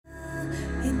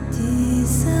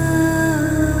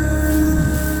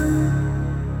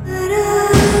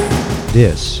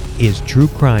This is True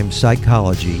Crime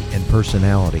Psychology and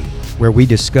Personality, where we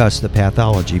discuss the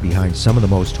pathology behind some of the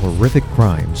most horrific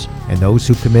crimes and those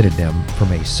who committed them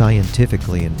from a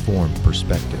scientifically informed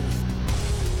perspective.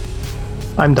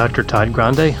 I'm Dr. Todd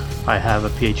Grande. I have a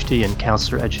PhD in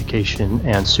counselor education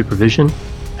and supervision,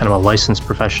 and I'm a licensed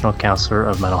professional counselor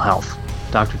of mental health.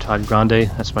 Dr. Todd Grande,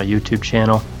 that's my YouTube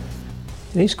channel.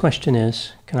 Today's question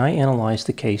is, can I analyze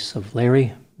the case of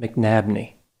Larry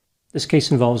McNabney? This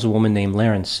case involves a woman named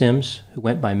Laren Sims, who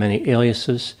went by many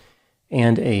aliases,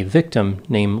 and a victim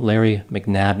named Larry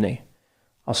McNabney.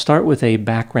 I'll start with a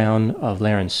background of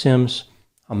Laren Sims.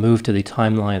 I'll move to the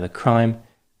timeline of the crime,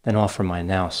 then offer my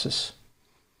analysis.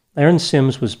 Laren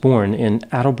Sims was born in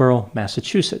Attleboro,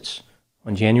 Massachusetts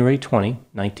on January 20,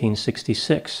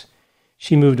 1966.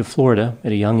 She moved to Florida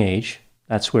at a young age.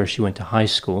 That's where she went to high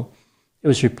school. It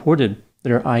was reported that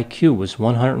her IQ was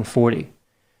 140.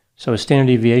 So a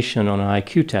standard deviation on an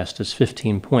IQ test is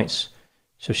 15 points.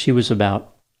 So she was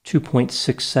about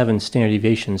 2.67 standard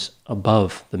deviations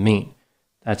above the mean.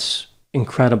 That's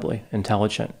incredibly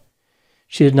intelligent.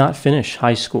 She did not finish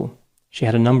high school. She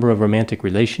had a number of romantic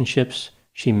relationships.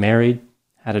 She married,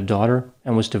 had a daughter,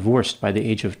 and was divorced by the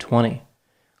age of 20.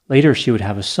 Later, she would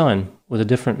have a son with a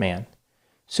different man.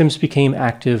 Sims became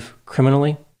active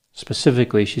criminally.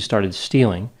 Specifically, she started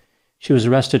stealing. She was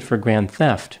arrested for grand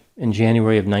theft in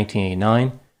January of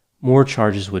 1989. More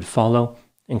charges would follow,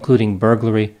 including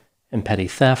burglary and petty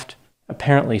theft,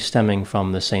 apparently stemming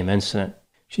from the same incident.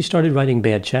 She started writing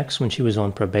bad checks when she was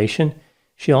on probation.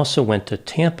 She also went to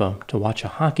Tampa to watch a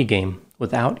hockey game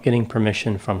without getting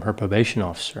permission from her probation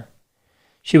officer.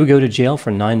 She would go to jail for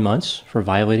 9 months for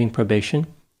violating probation.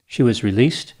 She was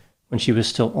released. When she was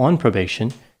still on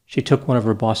probation, she took one of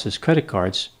her boss's credit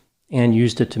cards and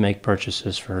used it to make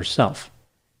purchases for herself.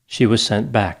 She was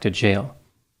sent back to jail.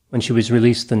 When she was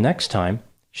released the next time,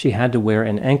 she had to wear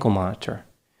an ankle monitor.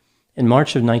 In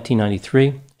March of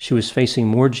 1993, she was facing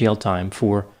more jail time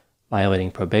for violating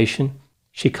probation.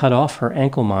 She cut off her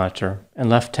ankle monitor and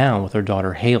left town with her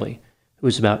daughter Haley, who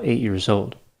was about 8 years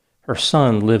old. Her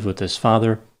son lived with his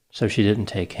father, so she didn't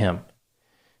take him.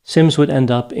 Sims would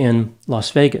end up in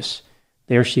Las Vegas.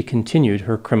 There she continued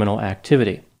her criminal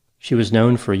activity. She was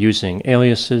known for using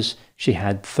aliases. She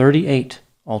had 38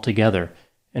 altogether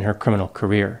in her criminal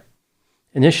career.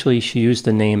 Initially, she used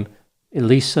the name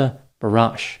Elisa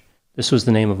Barash. This was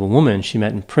the name of a woman she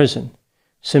met in prison.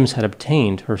 Sims had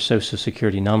obtained her Social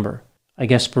Security number. I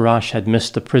guess Barash had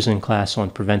missed the prison class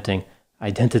on preventing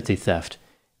identity theft.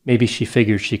 Maybe she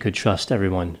figured she could trust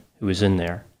everyone who was in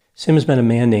there. Sims met a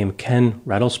man named Ken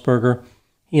Rattlesberger.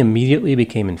 He immediately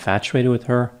became infatuated with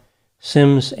her.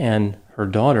 Sims and her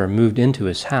daughter moved into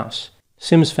his house.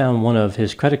 Sims found one of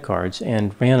his credit cards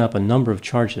and ran up a number of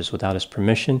charges without his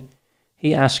permission.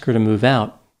 He asked her to move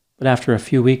out, but after a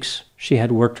few weeks, she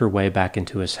had worked her way back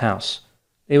into his house.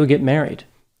 They would get married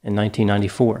in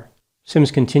 1994.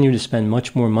 Sims continued to spend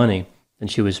much more money than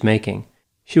she was making.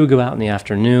 She would go out in the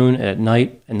afternoon and at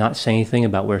night and not say anything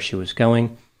about where she was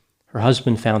going. Her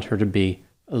husband found her to be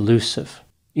elusive.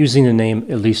 Using the name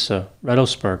Elisa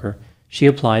Rattlesberger, she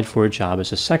applied for a job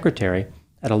as a secretary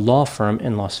at a law firm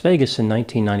in Las Vegas in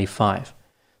 1995.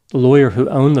 The lawyer who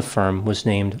owned the firm was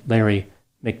named Larry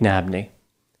McNabney.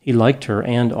 He liked her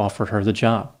and offered her the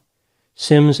job.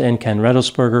 Sims and Ken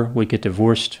Rattlesberger would get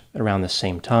divorced around the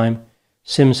same time.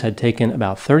 Sims had taken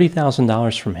about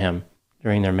 $30,000 from him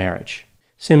during their marriage.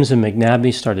 Sims and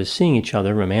McNabney started seeing each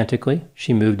other romantically.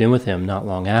 She moved in with him not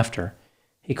long after.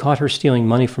 He caught her stealing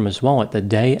money from his wallet the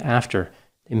day after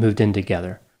they moved in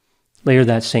together. Later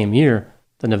that same year,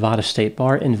 the Nevada State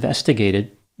Bar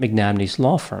investigated McNabney's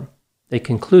law firm. They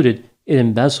concluded it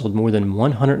embezzled more than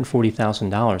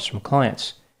 $140,000 from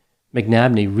clients.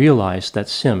 McNabney realized that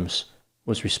Sims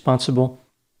was responsible.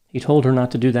 He told her not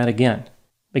to do that again.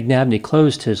 McNabney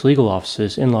closed his legal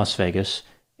offices in Las Vegas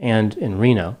and in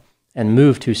Reno and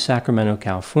moved to Sacramento,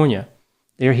 California.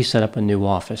 There he set up a new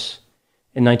office.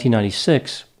 In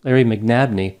 1996, Larry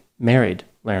McNabney married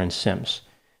Laren Sims.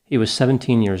 He was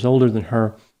 17 years older than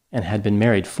her and had been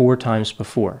married 4 times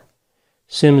before.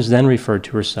 Sims then referred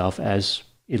to herself as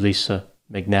Elisa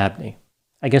McNabney.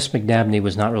 I guess McNabney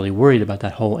was not really worried about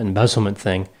that whole embezzlement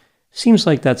thing. Seems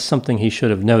like that's something he should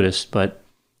have noticed, but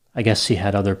I guess he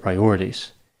had other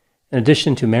priorities. In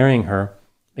addition to marrying her,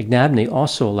 McNabney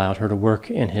also allowed her to work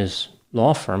in his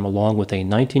law firm along with a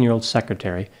 19-year-old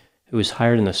secretary who was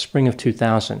hired in the spring of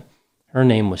 2000. Her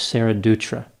name was Sarah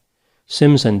Dutra.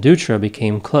 Sims and Dutra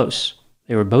became close.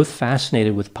 They were both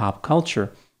fascinated with pop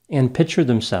culture and pictured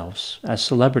themselves as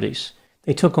celebrities.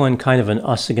 They took on kind of an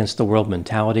us-against-the-world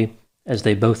mentality as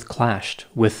they both clashed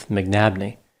with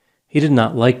McNabney. He did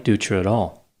not like Dutra at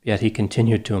all, yet he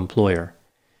continued to employ her.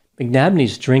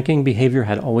 McNabney's drinking behavior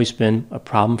had always been a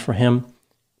problem for him,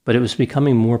 but it was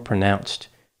becoming more pronounced.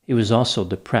 He was also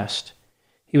depressed.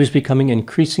 He was becoming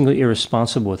increasingly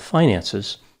irresponsible with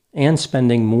finances and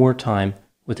spending more time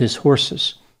with his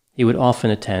horses. He would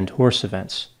often attend horse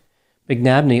events.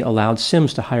 McNabney allowed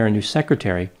Sims to hire a new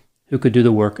secretary who could do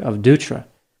the work of Dutra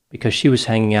because she was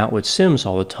hanging out with Sims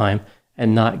all the time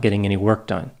and not getting any work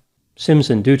done. Sims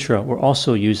and Dutra were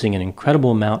also using an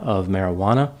incredible amount of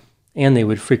marijuana, and they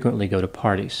would frequently go to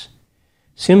parties.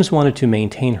 Sims wanted to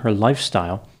maintain her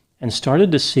lifestyle and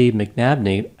started to see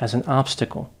McNabney as an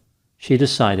obstacle. She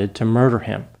decided to murder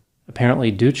him.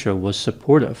 Apparently, Dutra was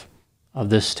supportive of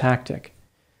this tactic.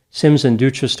 Sims and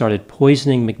Dutra started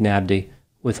poisoning McNabney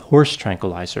with horse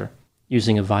tranquilizer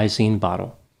using a Visine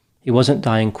bottle. He wasn't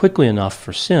dying quickly enough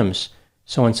for Sims,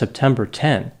 so on September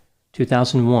 10,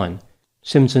 2001,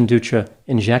 Sims and Dutra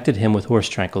injected him with horse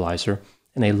tranquilizer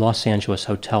in a Los Angeles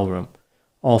hotel room.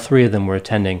 All three of them were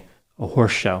attending a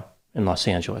horse show in Los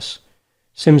Angeles.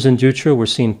 Sims and Dutra were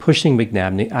seen pushing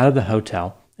McNabney out of the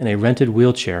hotel in a rented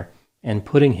wheelchair and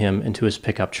putting him into his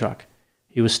pickup truck.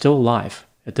 He was still alive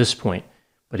at this point,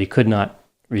 but he could not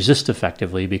resist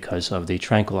effectively because of the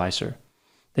tranquilizer.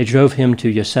 They drove him to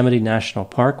Yosemite National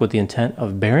Park with the intent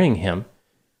of burying him.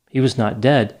 He was not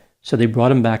dead, so they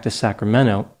brought him back to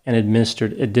Sacramento and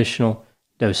administered additional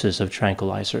doses of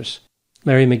tranquilizers.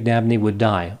 Larry McNabney would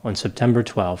die on September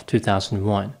 12,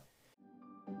 2001.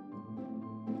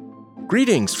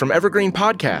 Greetings from Evergreen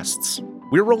Podcasts.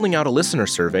 We're rolling out a listener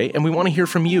survey, and we want to hear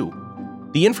from you.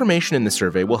 The information in the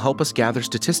survey will help us gather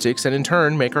statistics and in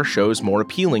turn make our shows more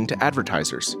appealing to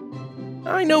advertisers.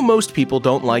 I know most people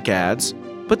don't like ads,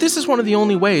 but this is one of the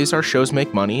only ways our shows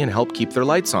make money and help keep their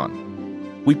lights on.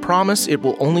 We promise it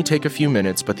will only take a few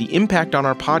minutes, but the impact on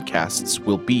our podcasts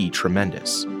will be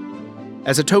tremendous.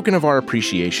 As a token of our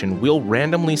appreciation, we'll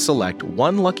randomly select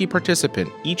one lucky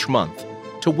participant each month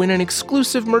to win an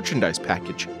exclusive merchandise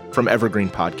package from Evergreen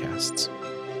Podcasts.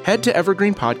 Head to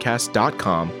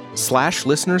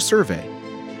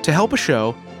evergreenpodcast.com/listenersurvey to help a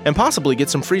show and possibly get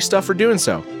some free stuff for doing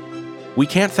so. We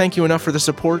can't thank you enough for the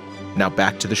support. Now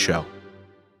back to the show.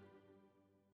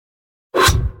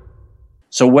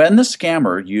 So when the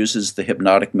scammer uses the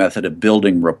hypnotic method of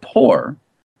building rapport,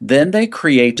 then they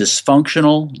create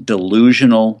dysfunctional,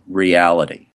 delusional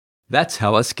reality. That's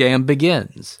how a scam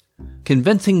begins,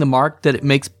 convincing the mark that it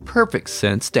makes perfect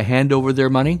sense to hand over their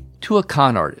money to a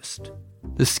con artist.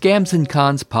 The Scams and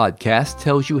Cons podcast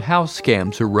tells you how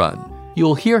scams are run.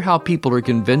 You'll hear how people are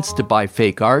convinced to buy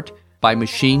fake art, buy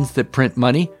machines that print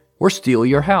money, or steal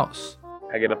your house.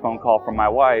 I get a phone call from my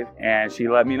wife, and she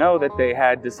let me know that they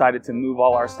had decided to move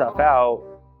all our stuff out.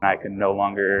 I could no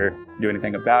longer do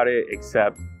anything about it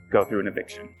except go through an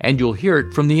eviction. And you'll hear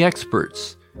it from the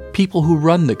experts, people who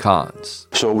run the cons.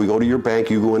 So we go to your bank,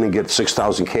 you go in and get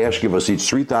 $6,000 cash, give us each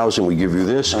 $3,000, we give you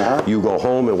this. You go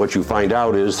home, and what you find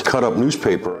out is cut up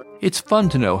newspaper. It's fun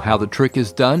to know how the trick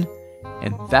is done,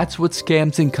 and that's what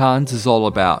Scams and Cons is all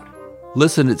about.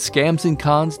 Listen at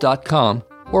scamsandcons.com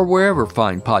or wherever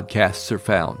fine podcasts are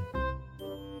found.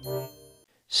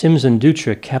 Sims and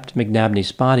Dutra kept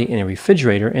McNabney's body in a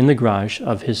refrigerator in the garage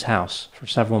of his house for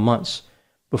several months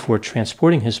before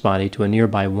transporting his body to a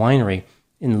nearby winery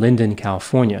in Linden,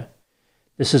 California.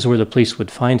 This is where the police would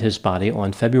find his body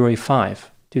on February 5,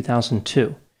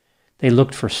 2002. They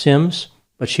looked for Sims,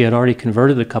 but she had already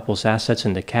converted the couple's assets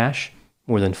into cash,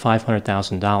 more than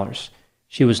 $500,000.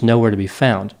 She was nowhere to be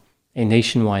found. A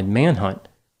nationwide manhunt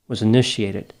was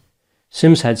initiated.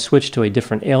 Sims had switched to a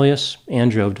different alias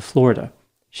and drove to Florida.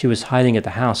 She was hiding at the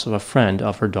house of a friend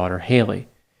of her daughter, Haley.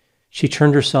 She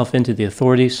turned herself into the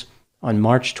authorities on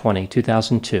March 20,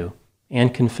 2002,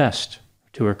 and confessed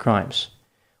to her crimes.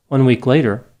 1 week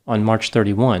later, on March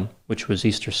 31, which was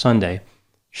Easter Sunday,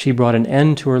 she brought an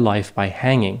end to her life by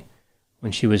hanging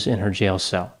when she was in her jail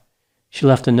cell. She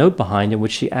left a note behind in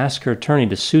which she asked her attorney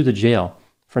to sue the jail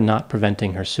for not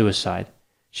preventing her suicide.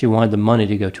 She wanted the money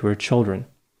to go to her children.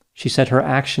 She said her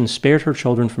actions spared her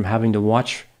children from having to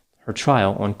watch her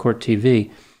trial on court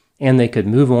TV, and they could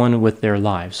move on with their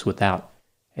lives without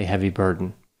a heavy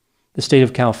burden. The state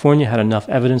of California had enough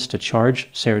evidence to charge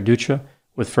Sarah Dutra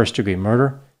with first-degree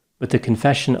murder, but the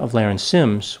confession of Laren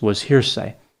Sims was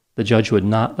hearsay. The judge would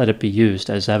not let it be used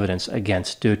as evidence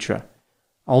against Dutra.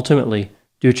 Ultimately,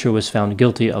 Dutra was found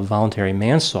guilty of voluntary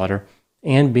manslaughter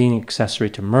and being accessory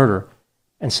to murder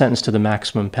and sentenced to the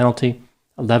maximum penalty,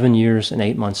 11 years and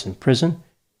 8 months in prison.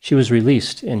 She was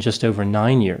released in just over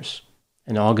 9 years,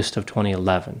 in August of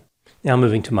 2011. Now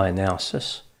moving to my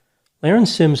analysis. Laren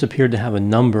Sims appeared to have a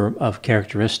number of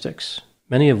characteristics,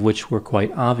 many of which were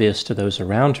quite obvious to those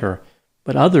around her,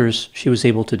 but others she was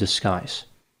able to disguise.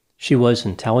 She was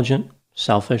intelligent,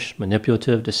 selfish,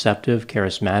 manipulative, deceptive,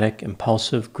 charismatic,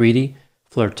 impulsive, greedy,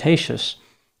 flirtatious,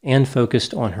 and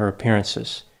focused on her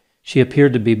appearances. She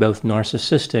appeared to be both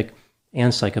narcissistic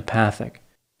and psychopathic.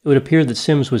 It would appear that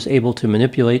Sims was able to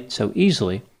manipulate so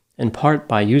easily, in part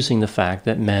by using the fact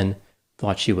that men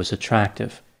thought she was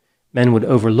attractive. Men would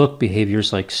overlook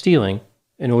behaviors like stealing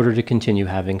in order to continue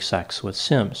having sex with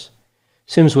Sims.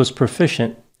 Sims was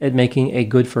proficient at making a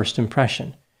good first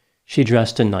impression. She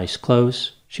dressed in nice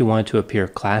clothes. She wanted to appear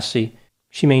classy.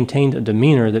 She maintained a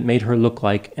demeanor that made her look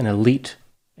like an elite,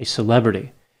 a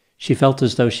celebrity. She felt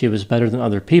as though she was better than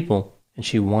other people, and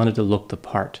she wanted to look the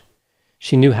part.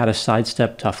 She knew how to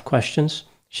sidestep tough questions.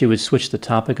 She would switch the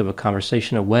topic of a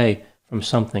conversation away from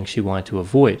something she wanted to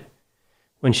avoid.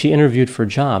 When she interviewed for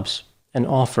jobs, an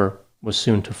offer was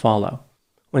soon to follow.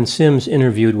 When Sims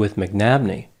interviewed with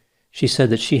McNabney, she said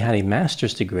that she had a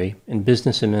master's degree in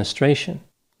business administration.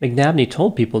 McNabney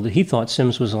told people that he thought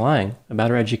Sims was lying about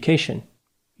her education.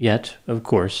 Yet, of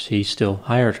course, he still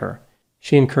hired her.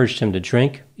 She encouraged him to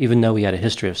drink, even though he had a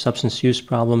history of substance use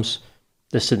problems.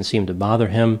 This didn't seem to bother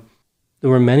him. There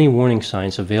were many warning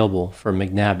signs available for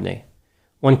McNabney.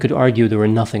 One could argue there were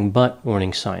nothing but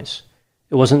warning signs.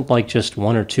 It wasn't like just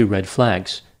one or two red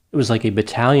flags. It was like a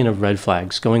battalion of red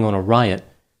flags going on a riot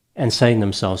and setting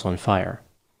themselves on fire.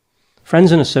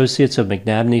 Friends and associates of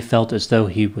McNabney felt as though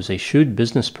he was a shrewd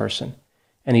business person,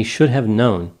 and he should have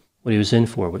known what he was in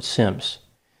for with Sims.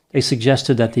 They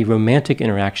suggested that the romantic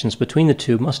interactions between the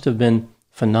two must have been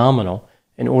phenomenal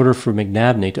in order for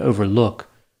McNabney to overlook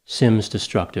Sims'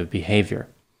 destructive behavior,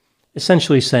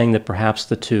 essentially saying that perhaps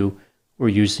the two were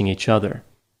using each other.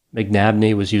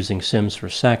 McNabney was using Sims for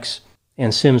sex,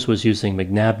 and Sims was using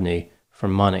McNabney for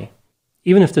money.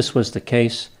 Even if this was the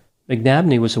case,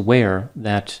 McNabney was aware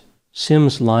that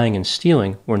Sims' lying and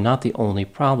stealing were not the only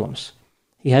problems.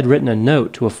 He had written a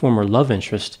note to a former love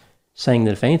interest saying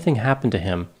that if anything happened to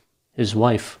him, his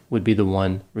wife would be the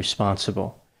one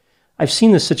responsible. I've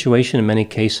seen this situation in many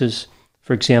cases.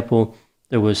 For example,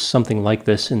 there was something like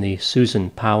this in the Susan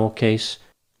Powell case,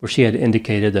 where she had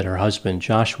indicated that her husband,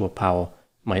 Joshua Powell,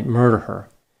 might murder her.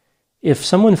 If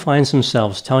someone finds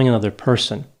themselves telling another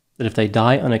person that if they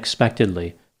die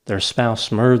unexpectedly, their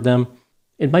spouse murdered them,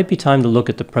 it might be time to look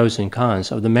at the pros and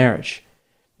cons of the marriage.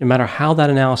 No matter how that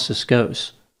analysis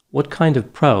goes, what kind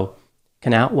of pro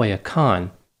can outweigh a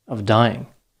con of dying?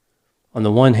 On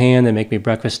the one hand, they make me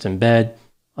breakfast in bed.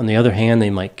 On the other hand, they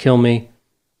might kill me.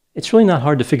 It's really not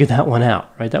hard to figure that one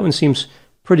out, right? That one seems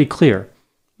pretty clear,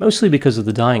 mostly because of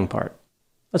the dying part.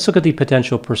 Let's look at the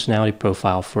potential personality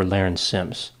profile for Laren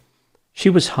Sims. She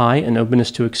was high in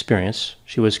openness to experience.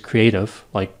 She was creative,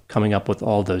 like coming up with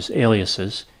all those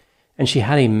aliases, and she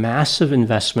had a massive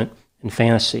investment in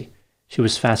fantasy. She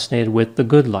was fascinated with the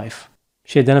good life.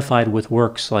 She identified with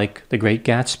works like The Great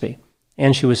Gatsby,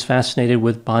 and she was fascinated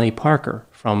with Bonnie Parker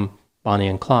from Bonnie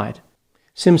and Clyde.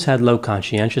 Sims had low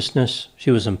conscientiousness.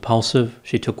 She was impulsive.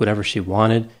 She took whatever she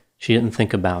wanted. She didn't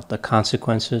think about the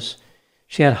consequences.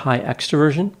 She had high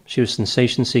extroversion. She was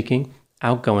sensation-seeking,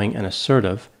 outgoing, and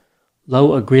assertive.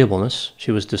 Low agreeableness.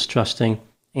 She was distrusting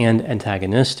and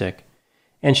antagonistic.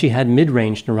 And she had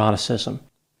mid-range neuroticism.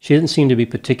 She didn't seem to be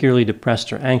particularly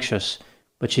depressed or anxious,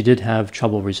 but she did have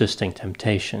trouble resisting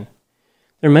temptation.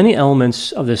 There are many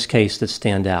elements of this case that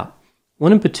stand out.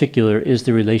 One in particular is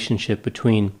the relationship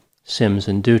between Sims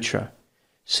and Dutra.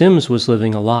 Sims was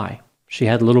living a lie. She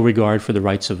had little regard for the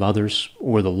rights of others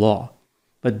or the law.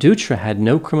 But Dutra had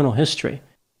no criminal history.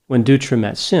 When Dutra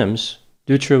met Sims,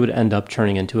 Dutra would end up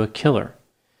turning into a killer.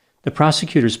 The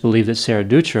prosecutors believed that Sarah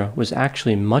Dutra was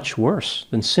actually much worse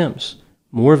than Sims,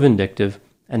 more vindictive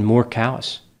and more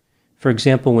callous. For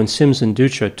example, when Sims and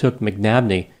Dutra took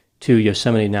McNabney to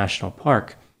Yosemite National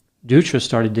Park, Dutra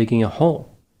started digging a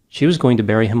hole. She was going to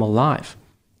bury him alive.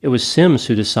 It was Sims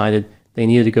who decided they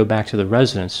needed to go back to the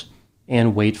residence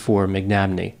and wait for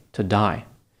McNabney to die.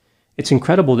 It's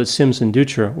incredible that Sims and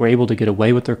Dutra were able to get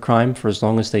away with their crime for as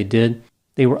long as they did.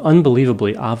 They were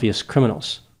unbelievably obvious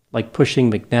criminals, like pushing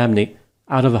McNabney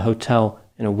out of a hotel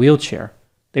in a wheelchair.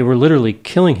 They were literally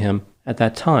killing him at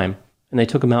that time, and they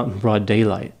took him out in broad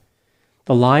daylight.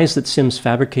 The lies that Sims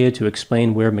fabricated to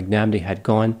explain where McNabney had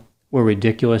gone were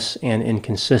ridiculous and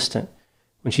inconsistent.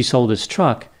 When she sold his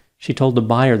truck, she told the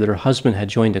buyer that her husband had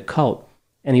joined a cult,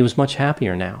 and he was much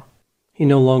happier now. He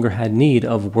no longer had need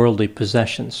of worldly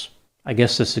possessions. I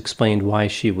guess this explained why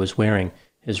she was wearing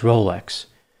his Rolex.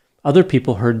 Other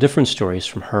people heard different stories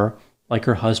from her, like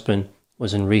her husband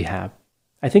was in rehab.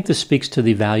 I think this speaks to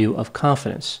the value of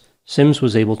confidence. Sims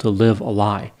was able to live a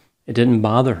lie. It didn't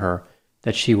bother her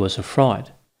that she was a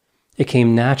fraud. It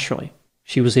came naturally.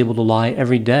 She was able to lie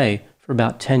every day for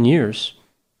about 10 years,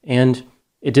 and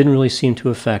it didn't really seem to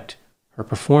affect her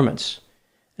performance.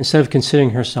 Instead of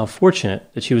considering herself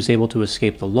fortunate that she was able to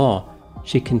escape the law,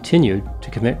 she continued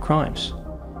to commit crimes.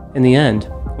 In the end,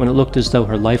 when it looked as though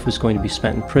her life was going to be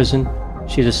spent in prison,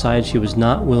 she decided she was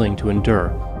not willing to endure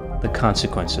the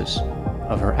consequences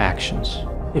of her actions.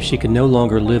 If she could no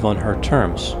longer live on her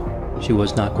terms, she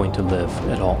was not going to live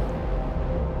at all.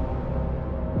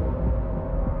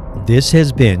 This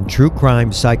has been True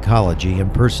Crime Psychology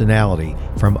and Personality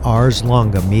from Ars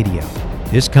Longa Media.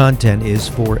 This content is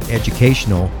for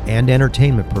educational and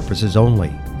entertainment purposes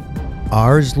only.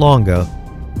 Ars Longa,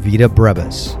 Vita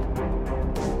Brevis.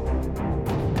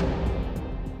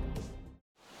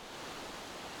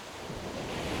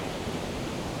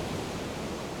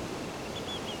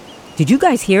 Did you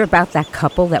guys hear about that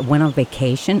couple that went on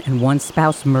vacation and one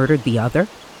spouse murdered the other?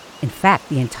 In fact,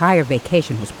 the entire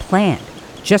vacation was planned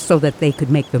just so that they could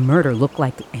make the murder look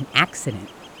like an accident.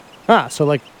 Ah, so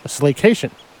like a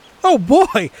slaycation. Oh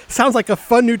boy, sounds like a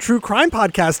fun new true crime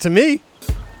podcast to me.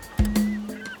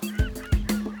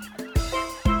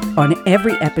 On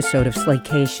every episode of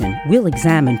Slaycation, we'll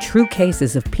examine true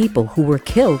cases of people who were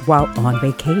killed while on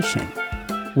vacation.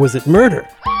 Was it murder?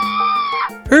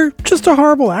 Or just a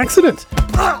horrible accident?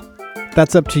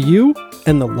 That's up to you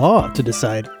and the law to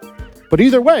decide. But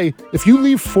either way, if you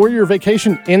leave for your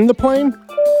vacation in the plane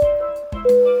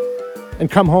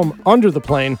and come home under the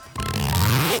plane,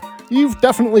 you've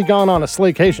definitely gone on a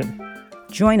slaycation.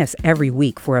 Join us every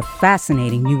week for a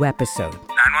fascinating new episode.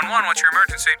 911, what's your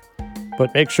emergency?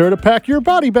 But make sure to pack your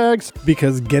body bags.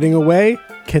 Because getting away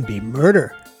can be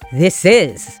murder. This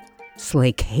is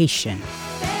Slaycation.